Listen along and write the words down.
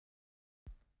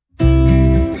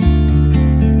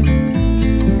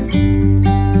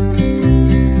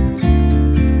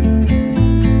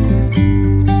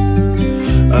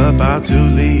about to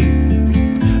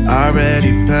leave,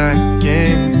 already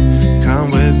packing.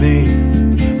 Come with me,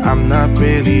 I'm not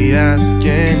really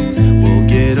asking. We'll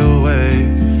get away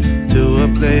to a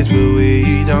place where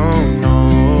we don't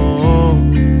know.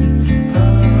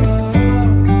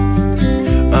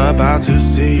 About to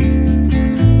see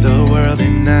the world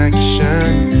in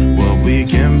action, what we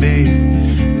can be,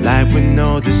 life with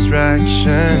no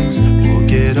distractions. We'll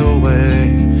get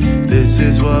away, this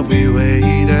is what we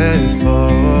waited for.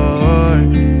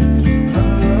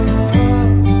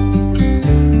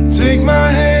 Take my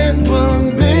hand, we'll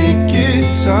make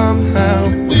it somehow.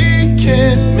 We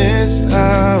can't miss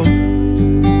out.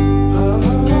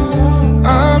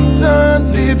 I'm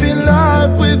done living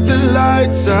life with the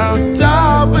lights out,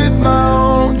 die with my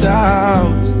own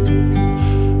doubts.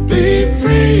 Be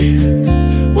free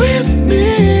with me.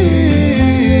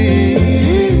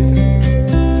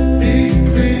 Be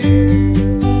free.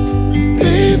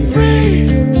 Be free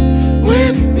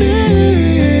with me.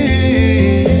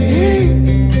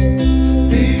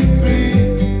 Be free.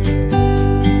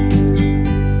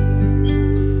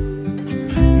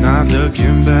 Not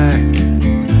looking back,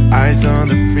 eyes on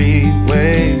the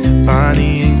freeway,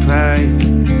 Bonnie and Clyde,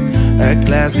 a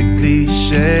classic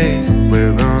cliche.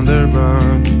 We're on the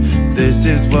run, this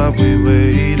is what we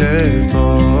waited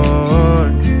for.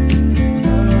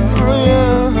 Oh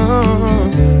yeah.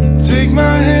 Take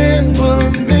my hand,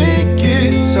 we'll make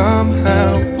it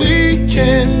somehow. We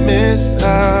can't miss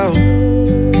out.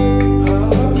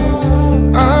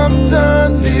 I'm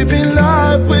done living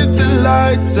life with the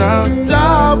lights out,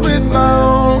 die with my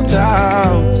own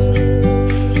doubts.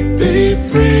 Be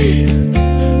free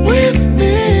with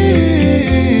me.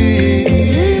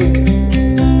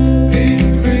 Be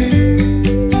free.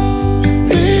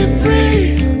 Be free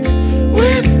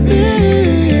with me.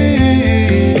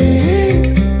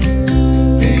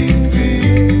 Be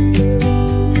free.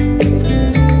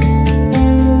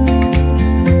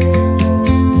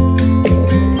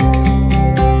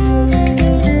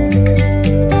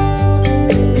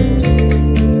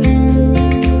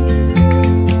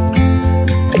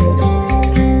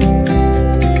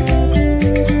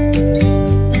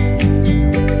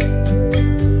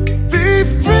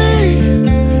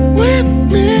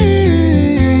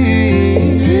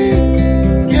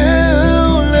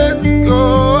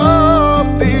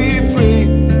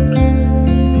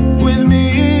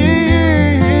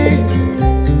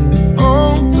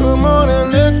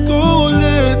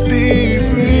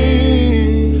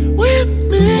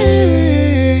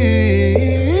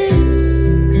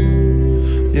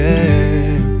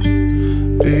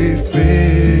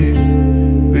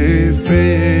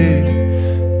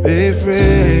 Be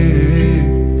free.